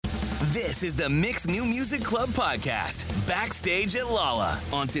This is the Mix New Music Club podcast, backstage at Lolla,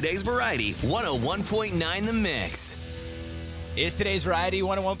 on today's Variety 101.9 The Mix. It's today's Variety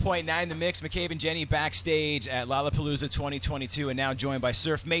 101.9 The Mix. McCabe and Jenny backstage at Lollapalooza 2022 and now joined by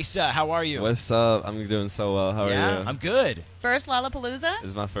Surf Mesa. How are you? What's up? I'm doing so well. How are you? I'm good. First Lollapalooza? This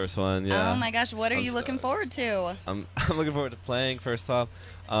is my first one, yeah. Oh my gosh, what are you looking forward to? I'm looking forward to playing first off,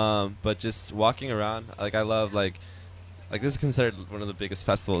 but just walking around. Like I love like this is considered one of the biggest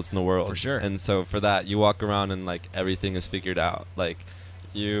festivals in the world. For sure. And so for that, you walk around and like everything is figured out. Like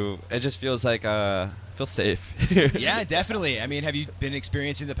it just feels like feel safe. Yeah, definitely. I mean, have you been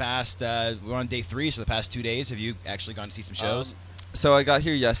experiencing the past, we're on day 3, so the past 2 days, have you actually gone to see some shows? So I got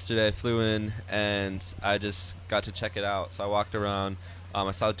here yesterday, I flew in, and I just got to check it out. So I walked around.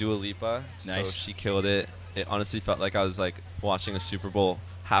 I saw Dua Lipa. Nice. So she killed it. It honestly felt like I was like watching a Super Bowl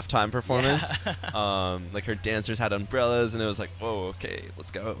halftime performance. Yeah. Like her dancers had umbrellas, and it was like, whoa, okay,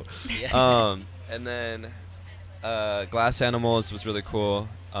 let's go. Yeah. And then Glass Animals was really cool.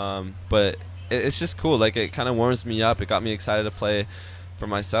 But it's just cool. Like it kind of warms me up. It got me excited to play for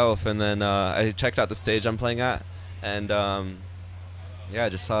myself. And then I checked out the stage I'm playing at, and I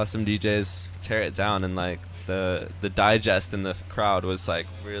just saw some DJs tear it down, and like the digest in the crowd was like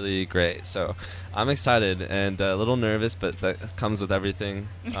really great. So I'm excited and a little nervous, but that comes with everything.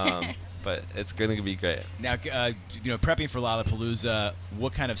 But it's going to be great. Now, prepping for Lollapalooza,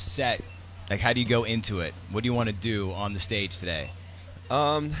 what kind of set, like how do you go into it? What do you want to do on the stage today?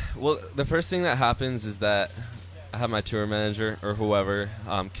 Well, the first thing that happens is that I have my tour manager or whoever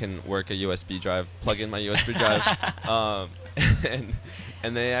can work a USB drive, plug in my USB drive,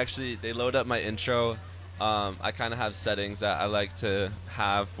 and they load up my intro. I kind of have settings that I like to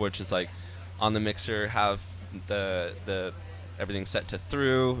have, which is like on the mixer, have the everything set to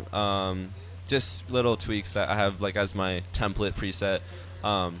through, just little tweaks that I have like as my template preset.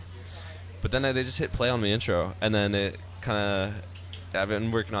 But then they just hit play on the intro, and then it kind of, I've been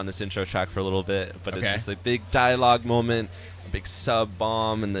working on this intro track for a little bit, but It's just a big dialogue moment, a big sub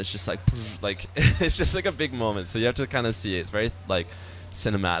bomb, and it's just like it's just like a big moment. So you have to kind of see it. It's very like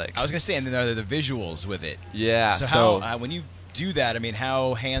cinematic. I was gonna say, and then there are the visuals with it. Yeah. So how when you do that, I mean,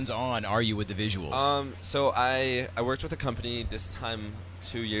 how hands-on are you with the visuals? So I worked with a company this time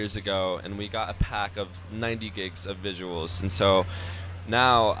 2 years ago, and we got a pack of 90 gigs of visuals, and so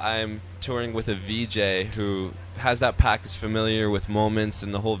now I'm touring with a VJ who has that pack, is familiar with moments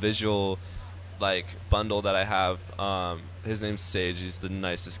and the whole visual like bundle that I have. His name's Sage. He's the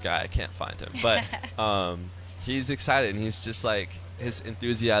nicest guy. I can't find him, but he's excited, and he's just like his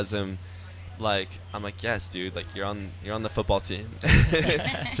enthusiasm. Like I'm like, yes, dude. Like you're on the football team.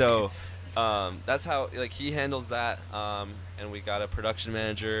 So that's how like he handles that. And we got a production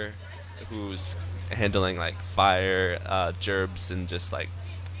manager who's handling like fire, gerbs, and just like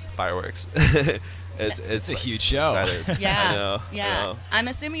fireworks. It's a huge show. Yeah. I know. I'm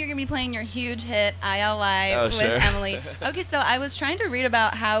assuming you're gonna be playing your huge hit ILI with Emily. Okay, so I was trying to read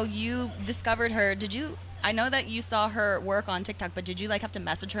about how you discovered her. I know that you saw her work on TikTok, but did you like have to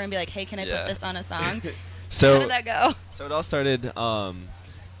message her and be like, hey, can I put this on a song? So how did that go? So it all started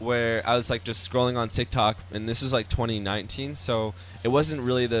where I was like just scrolling on TikTok, and this was like 2019, so it wasn't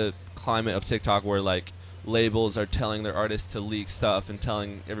really the climate of TikTok where like labels are telling their artists to leak stuff and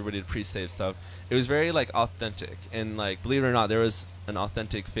telling everybody to pre-save stuff. It was very like authentic, and like believe it or not, there was an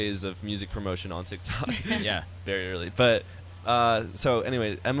authentic phase of music promotion on TikTok. Yeah. Very early. But so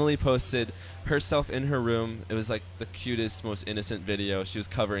anyway, Emily posted herself in her room. It was like the cutest, most innocent video. She was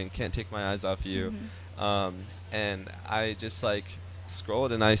covering Can't Take My Eyes Off You. Mm-hmm. And I just like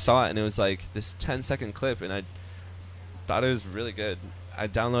scrolled and I saw it, and it was like this 10-second clip, and I thought it was really good. I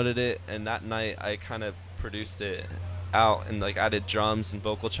downloaded it, and that night I kind of produced it out and like added drums and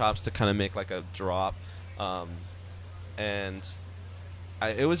vocal chops to kind of make like a drop. And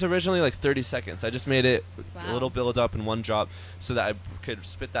it was originally like 30 seconds. I just made it a little build up in one drop so that I could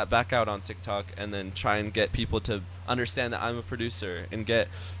spit that back out on TikTok and then try and get people to understand that I'm a producer and get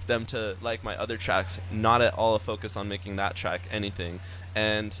them to like my other tracks, not at all a focus on making that track anything.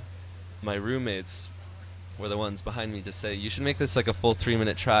 And my roommates were the ones behind me to say, you should make this like a full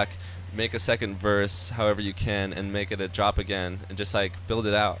 3-minute track, make a second verse however you can, and make it a drop again, and just like build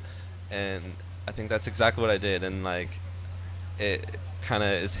it out. And I think that's exactly what I did, and like it kind of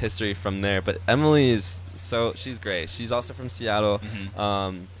is history from there. But Emily she's great. She's also from Seattle.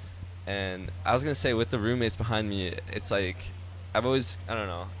 Mm-hmm. And I was gonna say, with the roommates behind me, it's like I don't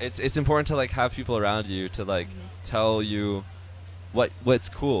know, it's important to like have people around you to like tell you what's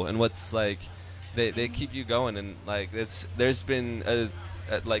cool and what's like they keep you going. And like there's been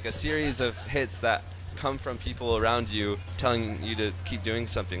a series of hits that come from people around you telling you to keep doing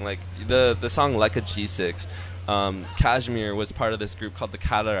something. Like the song Like a G6, Kashmir was part of this group called the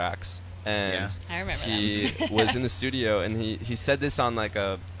Cataracts, and I remember he was in the studio, and he said this on like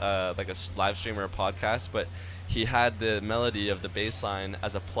a live stream or a podcast, but he had the melody of the bass line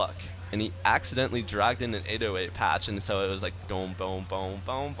as a pluck, and he accidentally dragged in an 808 patch, and so it was like boom, boom, boom,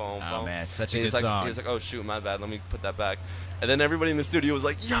 boom, boom, Oh boom. man, it's such a good He song. was like, oh shoot, my bad, let me put that back. And then everybody in the studio was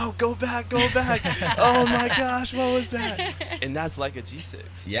like, yo, go back. Oh my gosh, what was that? And that's Like a G6.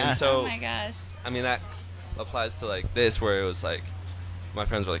 Yeah. And so, Oh my gosh. I mean, that applies to like this, where it was like, my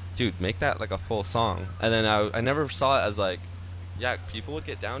friends were like, dude, make that like a full song. And then I never saw it as like, yeah, people would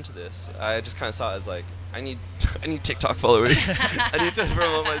get down to this. I just kind of saw it as like, I need TikTok followers. I need to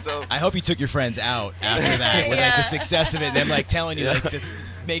promote myself. I hope you took your friends out after that with like the success of it, and them like telling you like to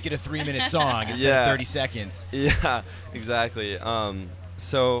make it a 3-minute song instead of 30 seconds. Yeah, exactly.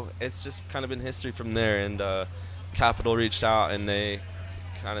 So it's just kind of been history from there, and Capitol reached out and they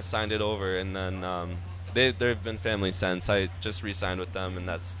kind of signed it over, and then they've been family since. I just re-signed with them, and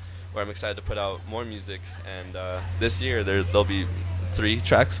that's where I'm excited to put out more music. And this year there'll be 3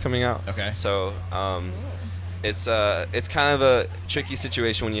 tracks coming out. Okay. So it's kind of a tricky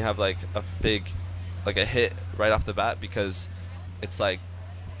situation when you have like a big, like a hit right off the bat, because it's like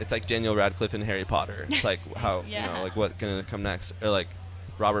Daniel Radcliffe in Harry Potter. It's like how you know, like what gonna come next, or like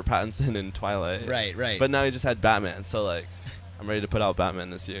Robert Pattinson in Twilight. Right. But now he just had Batman, so like I'm ready to put out Batman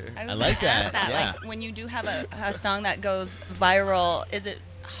this year. I like that. Yeah. Like, when you do have a song that goes viral, is it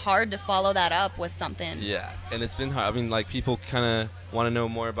hard to follow that up with something? Yeah, and it's been hard. I mean, like, people kind of want to know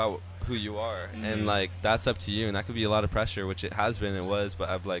more about who you are, and like that's up to you, and that could be a lot of pressure, which it has been, it was, but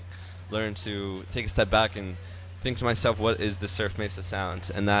I've like learned to take a step back and think to myself, what is the Surf Mesa sound?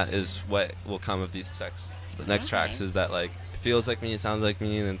 And that is what will come of these tracks. The next tracks is that like it feels like me, it sounds like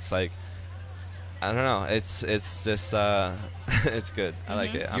me, and it's like, I don't know, it's just it's good. I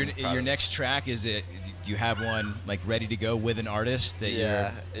like it. Your next track, is it? Do you have one like ready to go with an artist that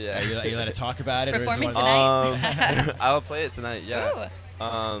Yeah. Are you allowed to talk about it? Performing or is it one tonight? I'll play it tonight. Yeah.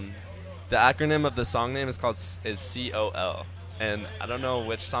 The acronym of the song name is COL, and I don't know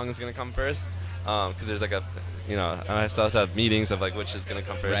which song is gonna come first, because there's like I still have to have meetings of like which is gonna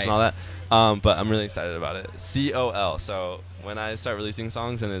come first and all that. But I'm really excited about it. COL. So when I start releasing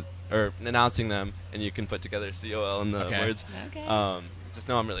songs or announcing them, and you can put together COL in the words. Okay. Just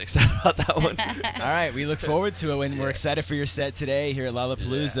know I'm really excited about that one. All right, we look forward to it, and we're excited for your set today here at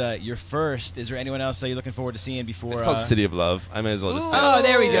Lollapalooza. Your first. Is there anyone else that you're looking forward to seeing before? It's called City of Love. I may as well just say Oh,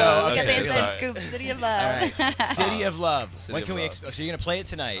 there we go. Yeah, Okay, Get the so inside sorry. scoop. City of Love. All right, City of Love. City When of can we Love. expect? So you're gonna play it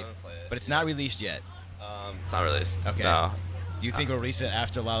tonight, I'm gonna play it. but it's not released yet. It's not released. Okay. No. Do you think we'll release it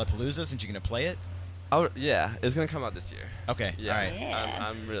after Lollapalooza since you're gonna play it? Yeah, it's gonna come out this year. Okay. Yeah. All right. Yeah.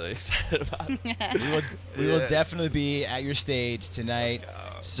 I'm really excited about it. We will Yes. definitely be at your stage tonight. Let's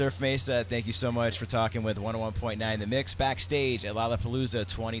go. Surf Mesa, thank you so much for talking with 101.9 The Mix backstage at Lollapalooza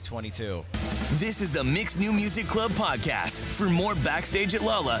 2022. This is the Mix New Music Club podcast. For more Backstage at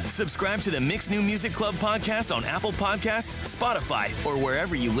Lolla, subscribe to the Mix New Music Club podcast on Apple Podcasts, Spotify, or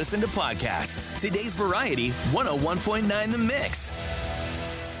wherever you listen to podcasts. Today's Variety, 101.9 The Mix.